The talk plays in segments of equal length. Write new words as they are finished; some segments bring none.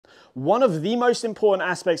one of the most important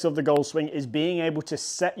aspects of the golf swing is being able to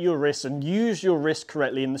set your wrist and use your wrist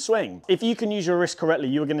correctly in the swing. If you can use your wrist correctly,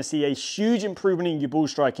 you're going to see a huge improvement in your ball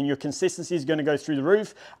strike, and your consistency is going to go through the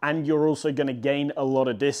roof, and you're also going to gain a lot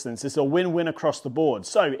of distance. It's a win-win across the board.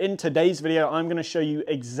 So in today's video, I'm going to show you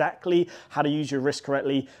exactly how to use your wrist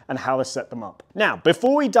correctly and how to set them up. Now,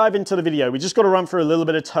 before we dive into the video, we just got to run through a little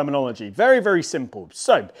bit of terminology. Very, very simple.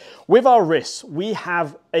 So with our wrists, we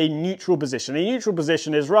have a neutral position. A neutral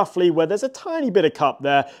position is roughly where there's a tiny bit of cup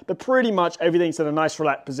there, but pretty much everything's in a nice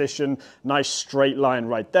relaxed position, nice straight line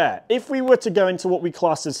right there. If we were to go into what we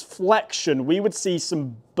class as flexion, we would see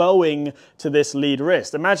some bowing to this lead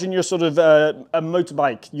wrist. Imagine you're sort of a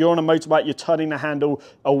motorbike. You're on a motorbike, you're turning the handle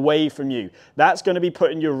away from you. That's going to be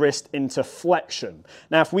putting your wrist into flexion.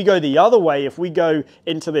 Now, if we go the other way, if we go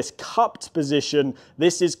into this cupped position,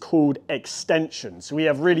 this is called extension. So we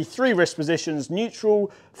have really three wrist positions: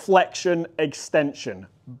 neutral, flexion, extension,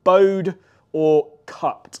 bowed or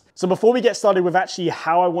cupped. So before we get started with actually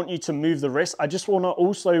how I want you to move the wrist, I just want to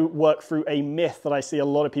also work through a myth that I see a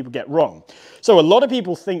lot of people get wrong. So a lot of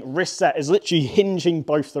people think wrist set is literally hinging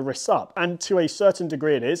both the wrists up, and to a certain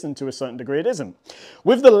degree it is, and to a certain degree it isn't.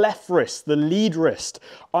 With the left wrist, the lead wrist,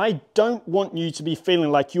 I don't want you to be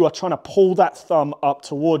feeling like you are trying to pull that thumb up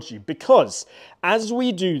towards you, because as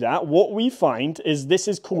we do that, what we find is this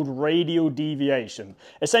is called radial deviation.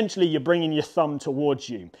 Essentially, you're bringing your thumb towards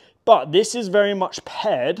you. But this is very much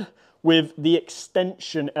paired with the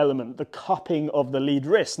extension element, the cupping of the lead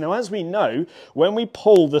wrist. Now, as we know, when we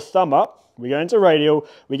pull the thumb up, we go into radial,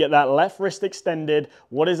 we get that left wrist extended.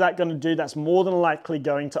 What is that going to do? That's more than likely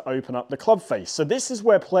going to open up the club face. So this is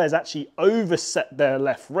where players actually overset their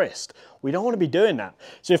left wrist. We don't want to be doing that.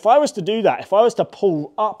 So if I was to do that, if I was to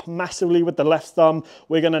pull up massively with the left thumb,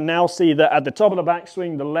 we're going to now see that at the top of the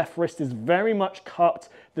backswing, the left wrist is very much cupped.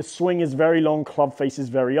 The swing is very long, club face is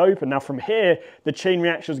very open. Now from here, the chain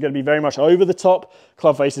reaction is going to be very much over the top,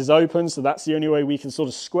 club face is open, so that's the only way we can sort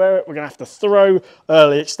of square it. We're going to have to throw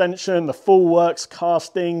early extension, the full works,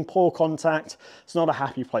 casting, poor contact. It's not a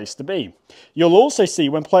happy place to be. You'll also see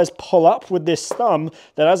when players pull up with this thumb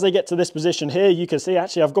that as they get to this position here, you can see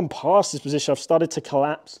actually I've gone past this position, I've started to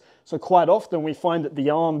collapse. So quite often we find that the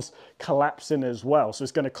arms collapse in as well. So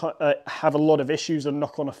it's going to have a lot of issues and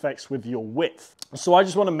knock-on effects with your width. So I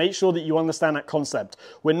just want to make sure that you understand that concept.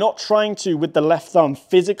 We're not trying to, with the left thumb,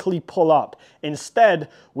 physically pull up. Instead,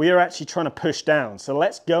 we are actually trying to push down. So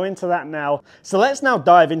let's go into that now. So let's now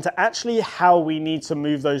dive into actually how we need to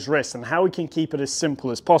move those wrists and how we can keep it as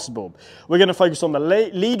simple as possible. We're going to focus on the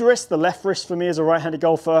lead wrist. The left wrist for me as a right-handed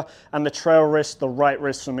golfer, and the trail wrist, the right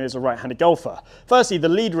wrist for me as a right-handed golfer. Firstly, the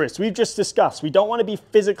lead wrist, we've just discussed. We don't want to be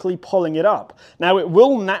physically pulling it up. Now, it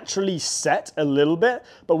will naturally set a little bit,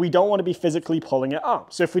 but we don't want to be physically pulling it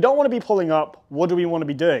up. So if we don't want to be pulling up, what do we want to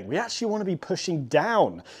be doing? We actually want to be pushing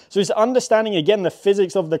down. So it's understanding, again, the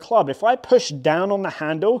physics of the club. If I push down on the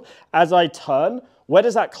handle as I turn, where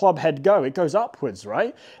does that club head go? It goes upwards,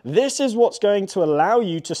 right? This is what's going to allow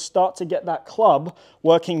you to start to get that club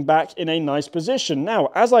working back in a nice position. Now,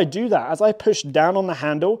 as I do that, as I push down on the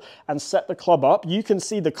handle and set the club up, you can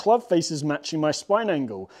see the club face is matching my spine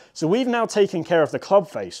angle. So we've now taken care of the club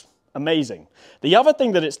face. Amazing. The other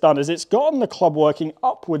thing that it's done is it's gotten the club working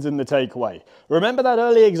upwards in the takeaway. Remember that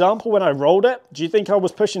early example when I rolled it? Do you think I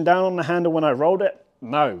was pushing down on the handle when I rolled it?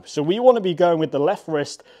 No. So we want to be going with the left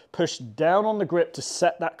wrist pushed down on the grip to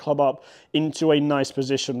set that club up into a nice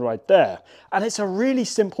position right there. And it's a really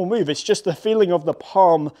simple move. It's just the feeling of the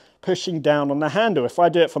palm pushing down on the handle. If I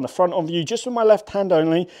do it from the front of view, just with my left hand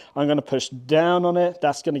only, I'm going to push down on it.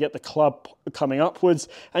 That's going to get the club coming upwards.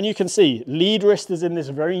 And you can see lead wrist is in this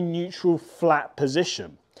very neutral, flat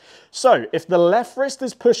position. So if the left wrist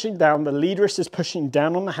is pushing down, the lead wrist is pushing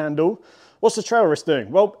down on the handle, what's the trail wrist doing?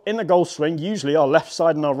 Well, in the golf swing, usually our left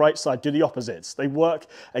side and our right side do the opposites. They work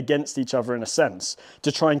against each other in a sense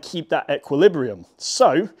to try and keep that equilibrium.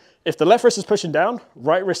 So if the left wrist is pushing down,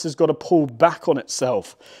 right wrist has got to pull back on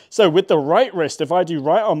itself. So with the right wrist, if I do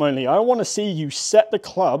right arm only, I want to see you set the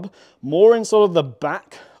club more in sort of the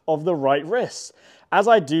back of the right wrist. As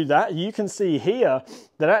I do that, you can see here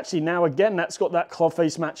that actually now again, that's got that club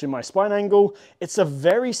face matching my spine angle. It's a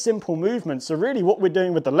very simple movement. So really what we're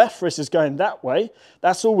doing with the left wrist is going that way.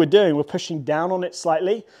 That's all we're doing. We're pushing down on it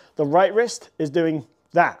slightly. The right wrist is doing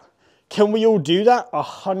that. Can we all do that?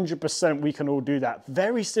 100% we can all do that.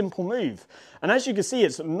 Very simple move. And as you can see,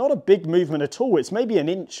 it's not a big movement at all. It's maybe an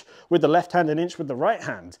inch with the left hand, an inch with the right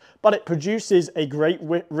hand, but it produces a great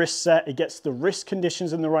wrist set. It gets the wrist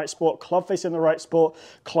conditions in the right spot, club face in the right spot,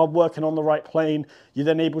 club working on the right plane. You're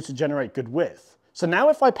then able to generate good width. So now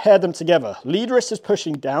if I pair them together, lead wrist is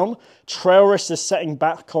pushing down, trail wrist is setting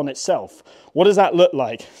back on itself. What does that look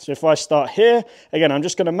like? So if I start here, again, I'm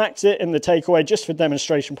just going to max it in the takeaway just for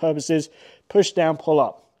demonstration purposes, push down, pull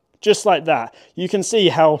up. Just like that. You can see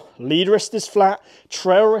how lead wrist is flat,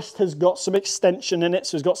 trail wrist has got some extension in it,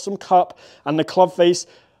 so it's got some cup, and the club face,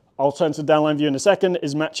 I'll turn to downline view in a second,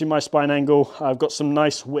 is matching my spine angle. I've got some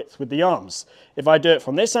nice width with the arms. If I do it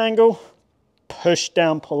from this angle, push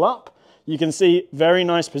down, pull up, you can see very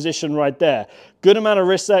nice position right there. Good amount of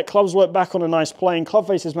wrist set, clubs work back on a nice plane, club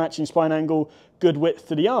face is matching spine angle, good width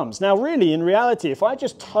to the arms. Now really, in reality, if I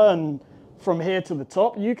just turn from here to the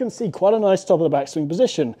top, you can see quite a nice top of the backswing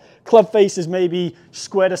position. Club face is maybe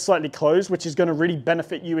squared or slightly closed, which is going to really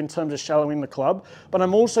benefit you in terms of shallowing the club, but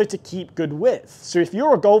I'm also to keep good width. So if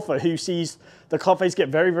you're a golfer who sees the club face get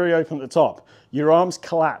very, very open at the top, your arms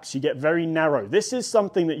collapse, you get very narrow, this is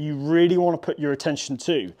something that you really want to put your attention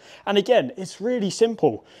to. And again, it's really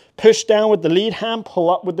simple. Push down with the lead hand, pull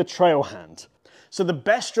up with the trail hand. So the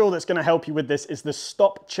best drill that's going to help you with this is the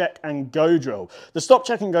stop, check, and go drill. The stop,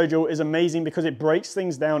 check, and go drill is amazing because it breaks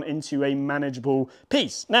things down into a manageable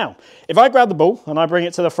piece. Now, if I grab the ball and I bring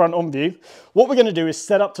it to the front on view, what we're going to do is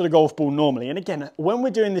set up to the golf ball normally. And again, when we're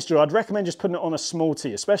doing this drill, I'd recommend just putting it on a small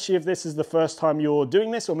tee, especially if this is the first time you're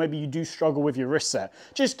doing this, or maybe you do struggle with your wrist set.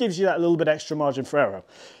 Just gives you that little bit extra margin for error.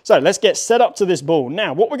 So let's get set up to this ball.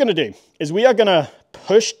 Now, what we're going to do is we are going to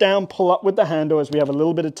push down, pull up with the handle as we have a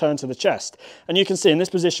little bit of turn to the chest. And you can see in this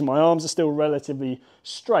position, my arms are still relatively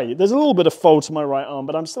straight. There's a little bit of fold to my right arm,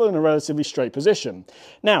 but I'm still in a relatively straight position.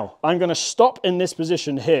 Now, I'm going to stop in this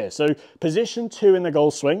position here. So position 2 in the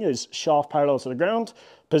golf swing is shaft parallel to the ground.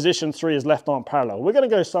 Position 3 is left arm parallel. We're going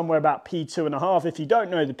to go somewhere about P2.5. If you don't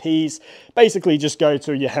know the Ps, basically just go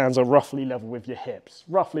to your hands are roughly level with your hips,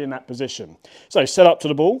 roughly in that position. So set up to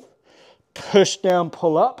the ball, push down,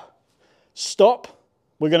 pull up, stop.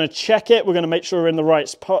 We're going to check it. We're going to make sure we're in the right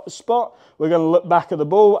spot. We're going to look back at the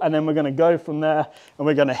ball, and then we're going to go from there, and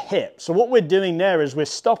we're going to hit. So what we're doing there is we're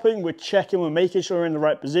stopping, we're checking, we're making sure we're in the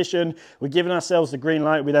right position. We're giving ourselves the green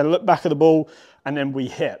light. We then look back at the ball, and then we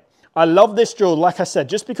hit. I love this drill, like I said,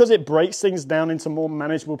 just because it breaks things down into more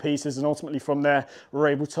manageable pieces, and ultimately from there, we're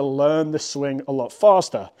able to learn the swing a lot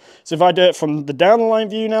faster. So if I do it from the down the line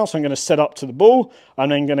view now, so I'm going to set up to the ball. I'm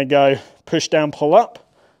then going to go push down, pull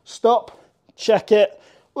up, stop, check it,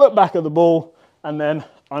 look back at the ball, and then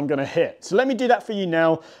I'm going to hit. So let me do that for you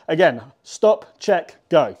now. Again, stop, check,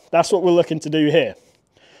 go. That's what we're looking to do here.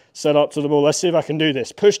 Set up to the ball. Let's see if I can do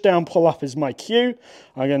this. Push down, pull up is my cue.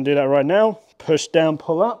 I'm going to do that right now. Push down,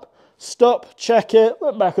 pull up, stop, check it,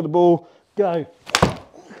 look back at the ball, go.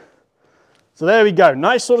 So there we go,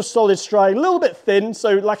 nice sort of solid stride, a little bit thin.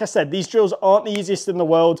 So like I said, these drills aren't the easiest in the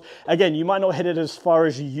world. Again, you might not hit it as far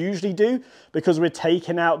as you usually do because we're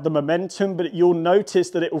taking out the momentum, but you'll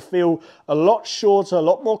notice that it will feel a lot shorter, a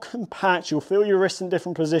lot more compact. You'll feel your wrists in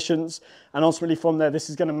different positions. And ultimately from there, this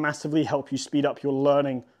is going to massively help you speed up your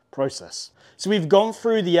learning process. So we've gone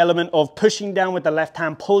through the element of pushing down with the left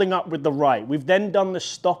hand, pulling up with the right. We've then done the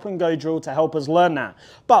stop and go drill to help us learn that.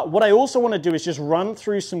 But what I also want to do is just run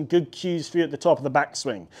through some good cues for you at the top of the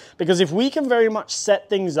backswing. Because if we can very much set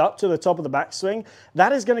things up to the top of the backswing,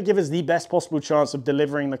 that is going to give us the best possible chance of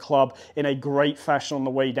delivering the club in a great fashion on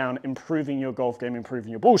the way down, improving your golf game,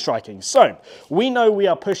 improving your ball striking. So we know we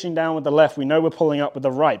are pushing down with the left, we know we're pulling up with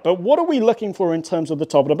the right, but what are we looking for in terms of the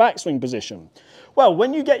top of the backswing position? Well,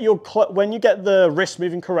 when you get the wrist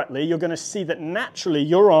moving correctly, you're going to see that naturally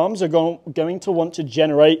your arms are going to want to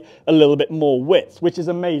generate a little bit more width, which is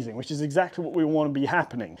amazing, which is exactly what we want to be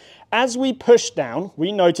happening. As we push down,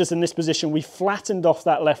 we notice in this position we flattened off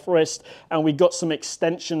that left wrist and we got some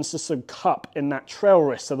extensions to some cup in that trail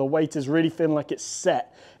wrist, so the weight is really feeling like it's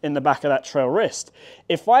set in the back of that trail wrist.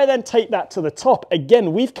 If I then take that to the top,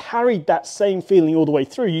 again, we've carried that same feeling all the way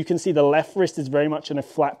through. You can see the left wrist is very much in a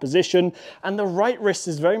flat position and the right wrist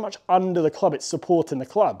is very much under the club. It's supporting the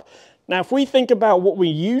club. Now, if we think about what we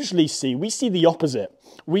usually see, we see the opposite.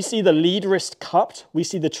 We see the lead wrist cupped, we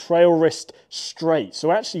see the trail wrist straight.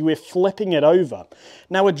 So actually we're flipping it over.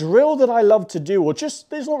 Now a drill that I love to do, or just,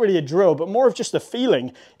 there's not really a drill, but more of just a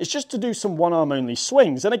feeling, is just to do some one arm only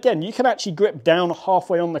swings. And again, you can actually grip down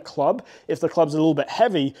halfway on the club if the club's a little bit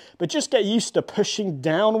heavy, but just get used to pushing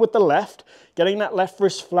down with the left, getting that left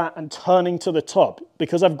wrist flat and turning to the top.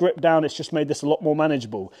 Because I've gripped down, it's just made this a lot more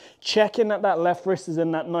manageable. Checking that that left wrist is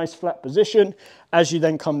in that nice flat position. As you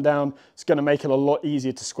then come down, it's going to make it a lot easier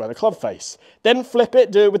easier to square the club face. Then flip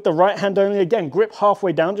it, do it with the right hand only. Again, grip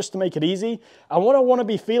halfway down just to make it easy. And what I want to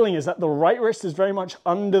be feeling is that the right wrist is very much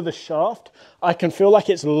under the shaft. I can feel like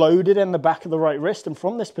it's loaded in the back of the right wrist. And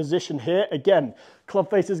from this position here, again, club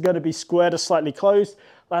face is going to be squared or slightly closed.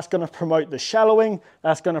 That's going to promote the shallowing.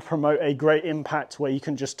 That's going to promote a great impact where you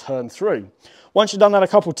can just turn through. Once you've done that a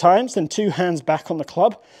couple times, then 2 hands back on the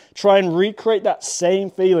club. Try and recreate that same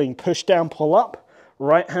feeling. Push down, pull up.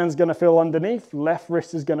 Right hand's going to feel underneath. Left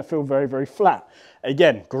wrist is going to feel very, very flat.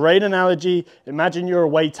 Again, great analogy. Imagine you're a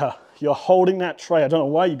waiter. You're holding that tray. I don't know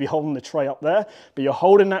why you'd be holding the tray up there, but you're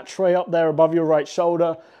holding that tray up there above your right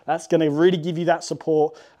shoulder. That's going to really give you that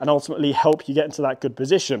support and ultimately help you get into that good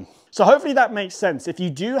position. So hopefully that makes sense. If you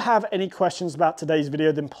do have any questions about today's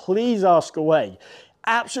video, then please ask away.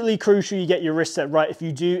 Absolutely crucial you get your wrist set right. If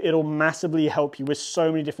you do, it'll massively help you with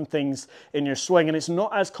so many different things in your swing, and it's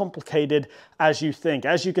not as complicated as you think.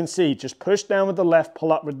 As you can see, just push down with the left,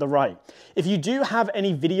 pull up with the right. If you do have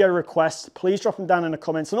any video requests, please drop them down in the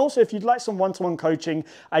comments. And also, if you'd like some one-to-one coaching,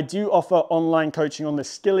 I do offer online coaching on the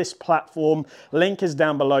Skillist platform. Link is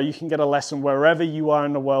down below. You can get a lesson wherever you are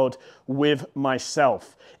in the world with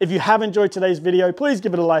myself. If you have enjoyed today's video, please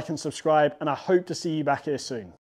give it a like and subscribe, and I hope to see you back here soon.